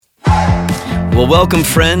Well, welcome,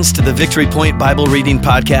 friends, to the Victory Point Bible Reading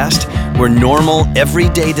Podcast, where normal,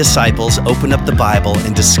 everyday disciples open up the Bible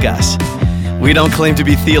and discuss. We don't claim to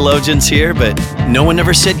be theologians here, but no one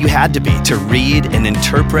ever said you had to be to read and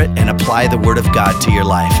interpret and apply the Word of God to your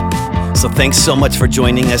life. So thanks so much for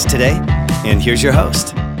joining us today, and here's your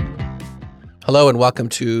host. Hello and welcome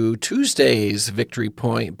to Tuesday's Victory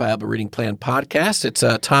Point Bible Reading Plan podcast. It's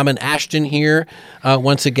Tom and Ashton here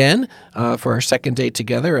once again for our second day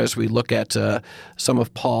together as we look at some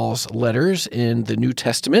of Paul's letters in the New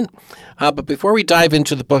Testament. But before we dive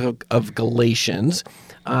into the book of Galatians,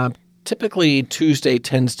 typically Tuesday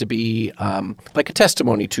tends to be like a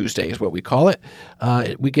testimony Tuesday is what we call it.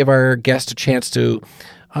 We give our guests a chance to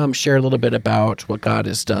share a little bit about what God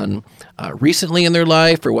has done recently in their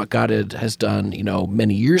life, or what God has done,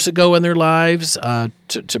 many years ago in their lives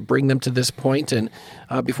to bring them to this point. And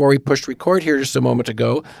before we pushed record here just a moment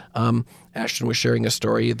ago, Ashton was sharing a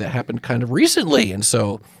story that happened kind of recently. And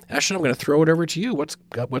so, Ashton, I'm going to throw it over to you. What's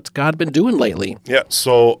God been doing lately? Yeah.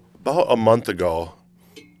 So about a month ago,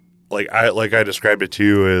 like I described it to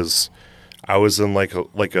you, is I was in like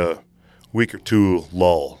a week or two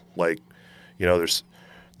lull.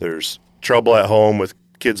 There's trouble at home with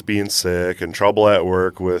kids being sick and trouble at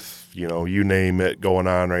work with, you name it going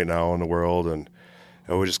on right now in the world. And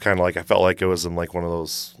it was just kind of like, I felt like it was in like one of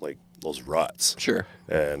those ruts. Sure.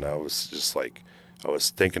 And I was just like, I was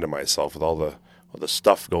thinking to myself, with all the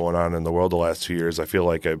stuff going on in the world the last 2 years, I feel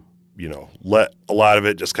like I let a lot of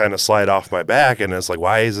it just kind of slide off my back. And it's like,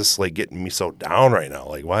 why is this like getting me so down right now?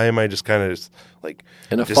 Like, why am I just kind of just like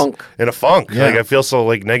in a funk? Yeah. Like, I feel so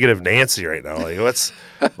like negative Nancy right now. Like,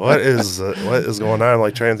 what is going on? I'm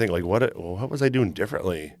like trying to think, like, what was I doing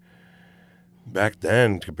differently back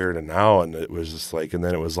then compared to now? And it was just like, and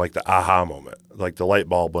then it was like the aha moment, like the light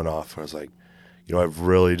bulb went off. I was like, I've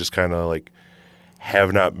really just kind of like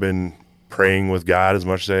have not been praying with God as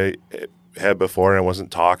much as I had before, and I wasn't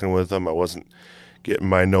talking with him. I wasn't getting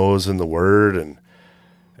my nose in the Word, and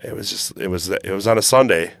it was on a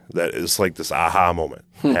Sunday that it's like this aha moment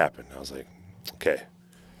happened. I was like, okay,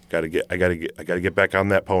 I gotta get back on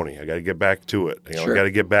that pony. I gotta get back to it. Sure. I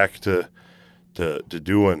gotta get back to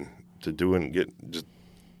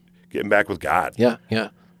getting back with God. Yeah.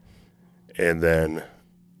 And then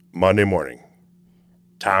Monday morning,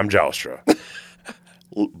 Tom Joustra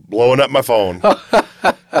blowing up my phone.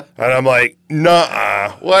 And I'm like,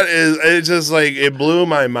 nuh-uh. What is, it's just like, it blew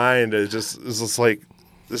my mind. It's just like,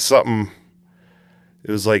 it's something,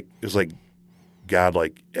 it was like God,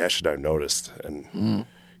 like, Ashton, I've noticed. And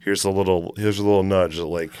here's a little nudge,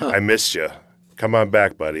 like, I missed you. Come on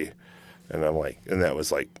back, buddy. And I'm like, and that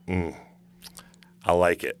was like, I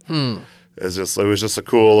like it. It was just a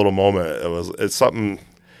cool little moment. It's something,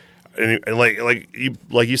 and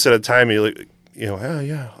like you said at the time,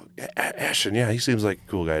 yeah, Ashton, yeah, he seems like a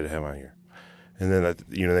cool guy to have on here. And then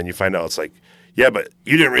then you find out it's like, yeah, but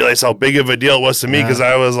you didn't realize how big of a deal it was to me, because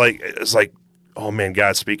I was like, it's like, oh man,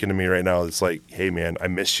 God's speaking to me right now. It's like, hey man, I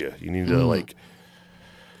miss you. You need to like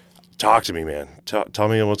talk to me, man. Tell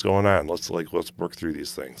me what's going on. Let's work through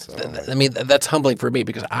these things. I mean, that's humbling for me,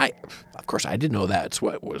 because of course, I didn't know that's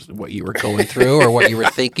what you were going through, or what you were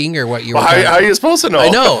thinking, or what you were. How are you supposed to know? I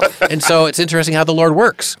know, and so it's interesting how the Lord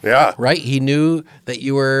works. Yeah, right. He knew that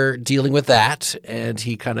you were dealing with that, and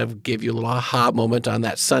He kind of gave you a little aha moment on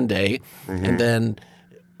that Sunday, and then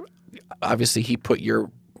obviously He put your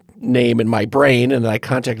name in my brain, and I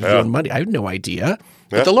contacted you on Monday. I had no idea.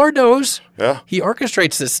 But the Lord knows. Yeah. He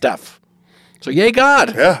orchestrates this stuff. So yay,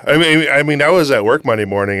 God. Yeah. I mean, I was at work Monday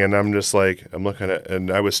morning, and I'm just like, I'm looking at,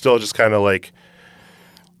 and I was still just kind of like,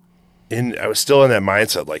 I was still in that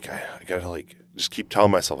mindset, like, I gotta like just keep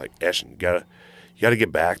telling myself, like, Ashton, you gotta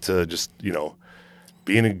get back to just,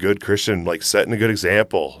 being a good Christian, like setting a good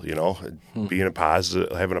example, being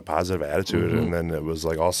having a positive attitude. And then it was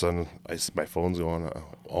like, all of a sudden, my phone's going,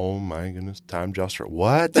 oh my goodness, Tom Joustra,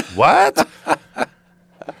 what?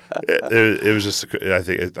 It was just, I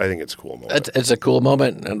think it's a cool moment. It's a cool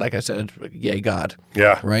moment, and like I said, yay God.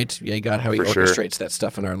 Yeah. Right? Yay God, how He For orchestrates sure. that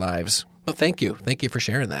stuff in our lives. Well, thank you for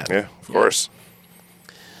sharing that. Yeah, of course.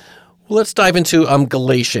 Well, let's dive into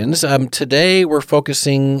Galatians. Today we're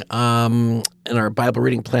focusing in our Bible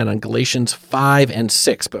reading plan on Galatians 5 and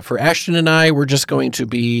 6. But for Ashton and I, we're just going to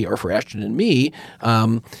be, or for Ashton and me,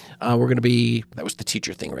 we're going to be, that was the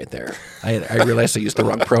teacher thing right there. I realized I used the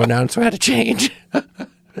wrong pronoun, so I had to change.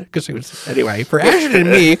 Anyway, for Ashton and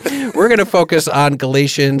me, we're going to focus on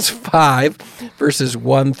Galatians 5, verses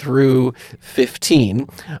 1 through 15.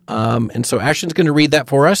 And so Ashton's going to read that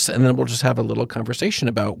for us, and then we'll just have a little conversation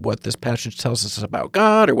about what this passage tells us about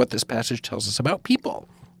God, or what this passage tells us about people.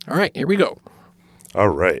 All right, here we go. All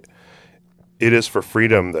right. It is for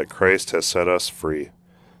freedom that Christ has set us free.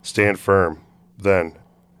 Stand firm, then,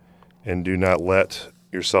 and do not let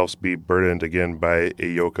yourselves be burdened again by a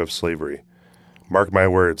yoke of slavery. Mark my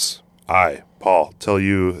words. I, Paul, tell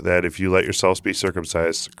you that if you let yourselves be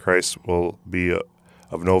circumcised, Christ will be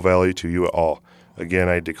of no value to you at all. Again,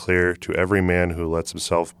 I declare to every man who lets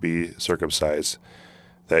himself be circumcised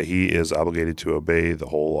that he is obligated to obey the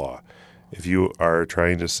whole law. If you are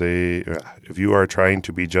trying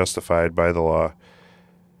to be justified by the law,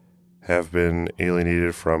 have been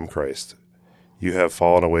alienated from Christ. You have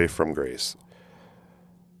fallen away from grace.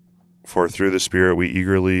 For through the Spirit we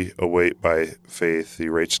eagerly await by faith the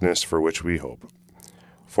righteousness for which we hope.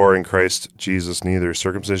 For in Christ Jesus neither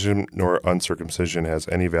circumcision nor uncircumcision has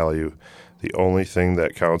any value. The only thing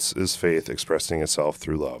that counts is faith expressing itself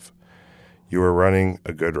through love. You are running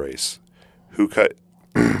a good race. Who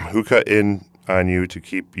cut in on you to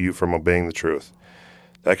keep you from obeying the truth?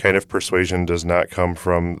 That kind of persuasion does not come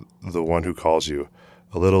from the one who calls you.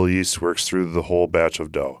 A little yeast works through the whole batch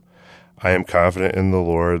of dough. I am confident in the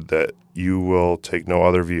Lord that you will take no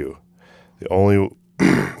other view. The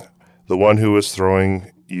one who is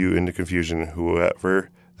throwing you into confusion, whoever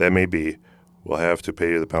that may be, will have to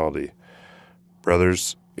pay the penalty.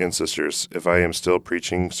 Brothers and sisters, if I am still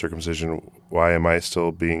preaching circumcision, why am I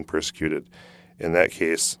still being persecuted? In that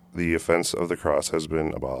case, the offense of the cross has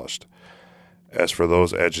been abolished. As for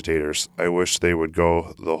those agitators, I wish they would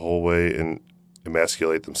go the whole way and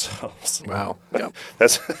emasculate themselves. Wow. Yep.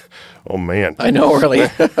 That's, oh man. I know, really.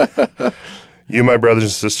 You, my brothers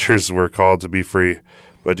and sisters, were called to be free,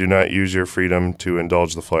 but do not use your freedom to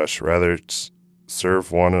indulge the flesh. Rather,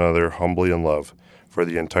 serve one another humbly in love, for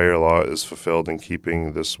the entire law is fulfilled in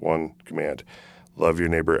keeping this one command. Love your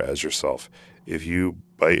neighbor as yourself. If you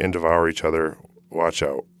bite and devour each other, watch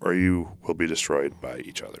out, or you will be destroyed by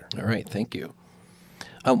each other. All right, thank you.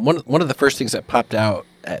 One of the first things that popped out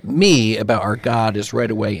at me about our God is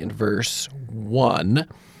right away in verse 1,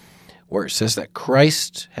 where it says that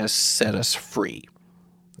Christ has set us free.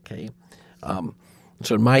 Okay,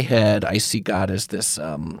 so in my head, I see God as this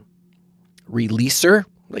releaser,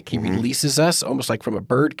 like he releases us, almost like from a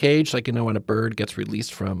bird cage, like, you know, when a bird gets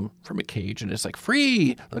released from a cage and it's like,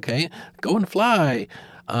 free, okay, go and fly.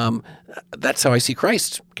 That's how I see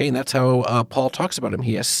Christ, okay, and that's how Paul talks about him.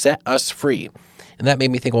 He has set us free. And that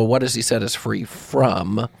made me think, well, what does he set us free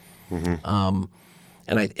from? And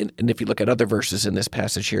if you look at other verses in this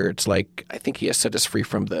passage here, it's like, I think he has set us free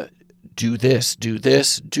from the do this, do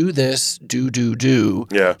this, do this, do,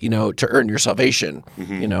 yeah, you know, to earn your salvation,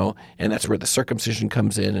 you know, and that's where the circumcision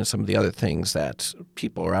comes in and some of the other things that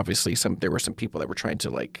people are obviously there were some people that were trying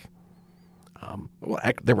to like,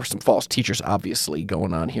 there were some false teachers obviously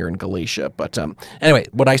going on here in Galatia. But anyway,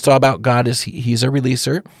 what I saw about God is he's a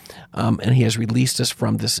releaser, and he has released us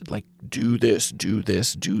from this, like, do this, do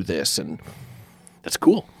this, do this. And that's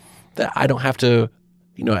cool that I don't have to,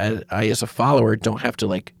 you know, I as a follower don't have to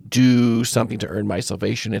like do something to earn my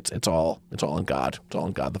salvation. It's all in God. It's all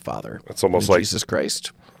in God the Father. It's almost like Jesus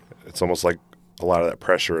Christ. It's almost like a lot of that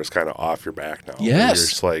pressure is kind of off your back now. Yes. You're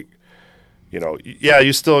just like, you know, yeah,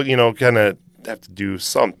 you still, you know, kind of have to do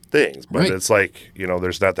some things, but right. It's like, you know,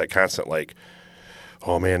 there's not that constant like,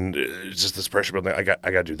 oh man, it's just this pressure building. I got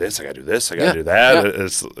to do this. I got to do this. I got to do that. Yeah.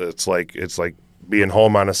 It's like being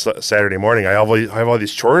home on a Saturday morning. I have all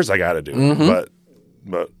these chores I got to do, but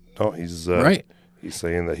no, he's right. He's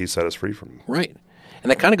saying that he set us free from them. Right.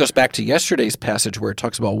 And that kind of goes back to yesterday's passage where it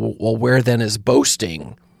talks about, well, where then is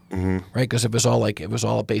boasting? Right? Because it was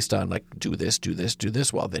all based on like, do this, do this, do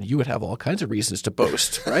this. Well, then you would have all kinds of reasons to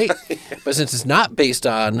boast, right? But since it's not based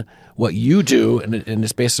on what you do and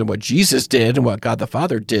it's based on what Jesus did and what God the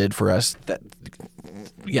Father did for us, that,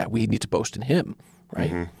 yeah, we need to boast in him,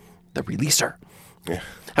 right? The releaser. Yeah.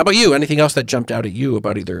 How about you? Anything else that jumped out at you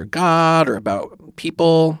about either God or about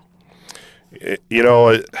people? You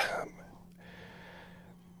know,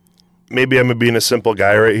 maybe I'm being a simple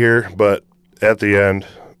guy right here, but at the end,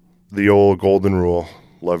 the old golden rule,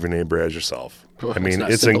 love your neighbor as yourself. I mean,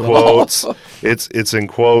 it's in quotes. It's in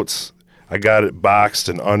quotes. I got it boxed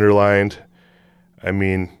and underlined. I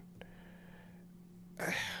mean,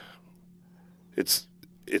 it's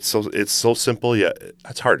so simple, yet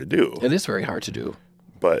it's hard to do. It is very hard to do.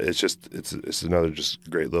 But it's another just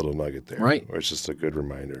great little nugget there. Right. Or it's just a good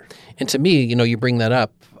reminder. And to me, you know, you bring that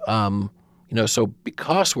up, you know, so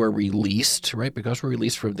because we're released, right, because we're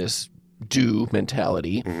released from this do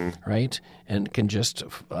mentality, right, and can just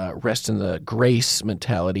rest in the grace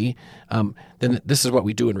mentality, then this is what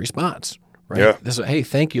we do in response, right? Yeah. This is, hey,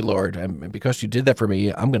 thank you, Lord. And because you did that for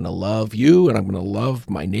me, I'm going to love you and I'm going to love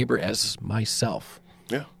my neighbor as myself.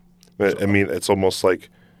 Yeah. I mean, it's almost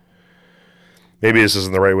like maybe this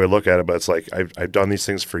isn't the right way to look at it, but it's like I've done these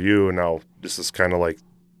things for you, and now this is kind of like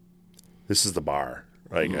this is the bar.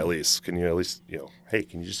 Like at least can you hey,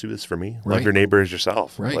 can you just do this for me? Right. Love your neighbor as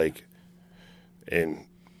yourself. Right. Like, and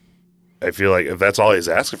I feel like if that's all he's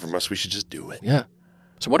asking from us, we should just do it. Yeah.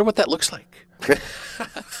 So I wonder what that looks like.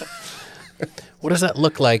 What does that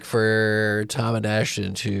look like for Tom and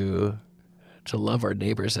Ashton to love our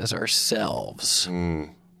neighbors as ourselves?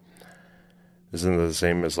 Isn't it the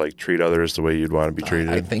same as like treat others the way you'd want to be treated?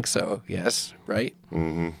 I think so. Yes. Right.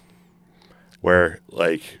 Where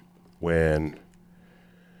like when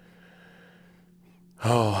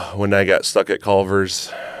I got stuck at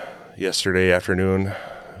Culver's yesterday afternoon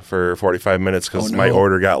for 45 minutes because my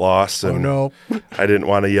order got lost, and I didn't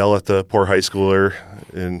want to yell at the poor high schooler,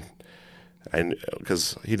 and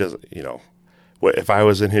because he doesn't, if I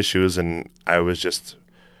was in his shoes and I was just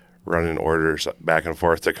running orders back and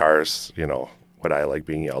forth to cars, would I like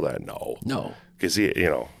being yelled at? No, because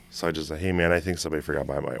so I just said, hey man, I think somebody forgot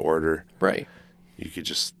my order. Right. You could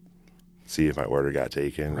just see if my order got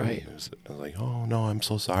taken. Right. I was like, oh no, I'm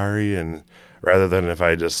so sorry. And rather than if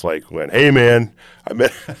I just like went, hey man, I've been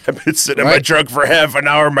sitting in my truck for half an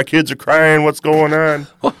hour. My kids are crying. What's going on?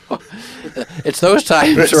 It's those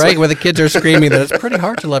times, right, where the kids are screaming that it's pretty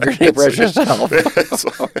hard to love your neighbor as yourself.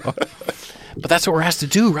 But that's what we're asked to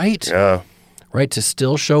do, right? Yeah. Right, to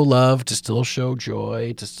still show love, to still show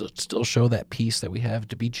joy, to still show that peace that we have,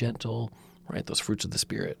 to be gentle, right, those fruits of the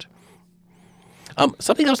Spirit.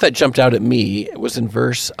 Something else that jumped out at me was in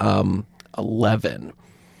verse 11,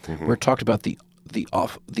 where it talked about the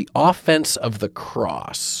offense of the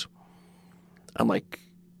cross. I'm like,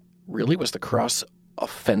 really? Was the cross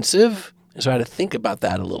offensive? And so I had to think about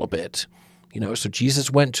that a little bit. So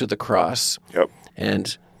Jesus went to the cross. Yep.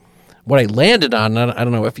 And what I landed on, I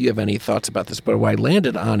don't know if you have any thoughts about this, but what I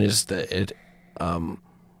landed on is that I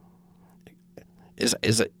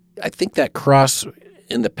think that cross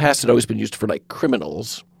in the past had always been used for like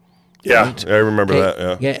criminals. Yeah, right? I remember that.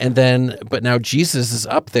 Yeah. Yeah, and then, but now Jesus is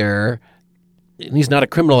up there, and he's not a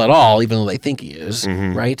criminal at all, even though they think he is,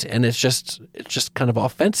 right? And it's just kind of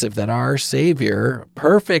offensive that our Savior,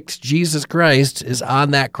 perfect Jesus Christ, is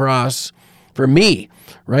on that cross for me,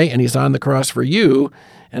 right? And he's on the cross for you,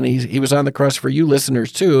 and he was on the cross for you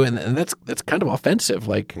listeners too, and that's kind of offensive.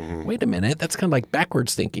 Like, wait a minute, that's kind of like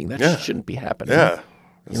backwards thinking. That shouldn't be happening. Yeah,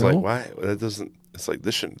 it's like why that doesn't. It's like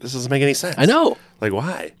this doesn't make any sense. I know. Like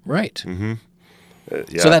why? Right. Yeah.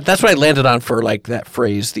 So that's what I landed on for like that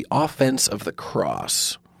phrase, the offense of the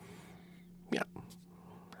cross. Yeah.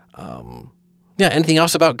 Yeah. Anything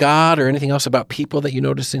else about God or anything else about people that you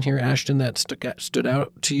noticed in here, Ashton, that stood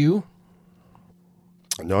out to you?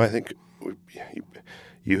 No, I think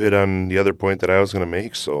you hit on the other point that I was going to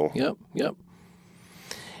make. So. Yep.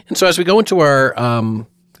 And so as we go into our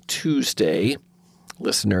Tuesday,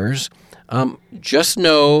 listeners, just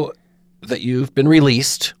know that you've been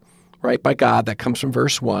released, right, by God. That comes from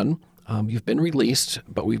verse 1. You've been released,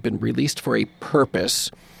 but we've been released for a purpose.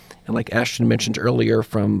 And like Ashton mentioned earlier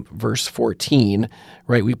from verse 14,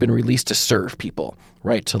 right, we've been released to serve people,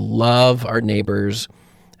 right, to love our neighbors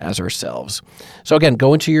as ourselves. So again,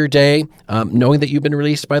 go into your day knowing that you've been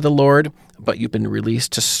released by the Lord, but you've been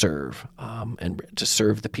released to serve, and to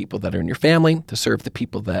serve the people that are in your family, to serve the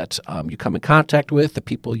people that you come in contact with, the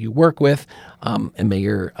people you work with, and may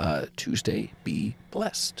your Tuesday be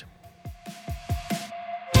blessed.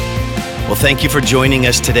 Well, thank you for joining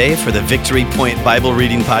us today for the Victory Point Bible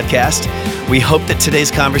Reading Podcast. We hope that today's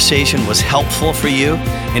conversation was helpful for you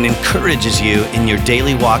and encourages you in your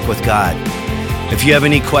daily walk with God. If you have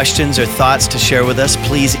any questions or thoughts to share with us,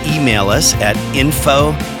 please email us at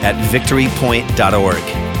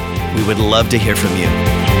info@victorypoint.org. We would love to hear from you.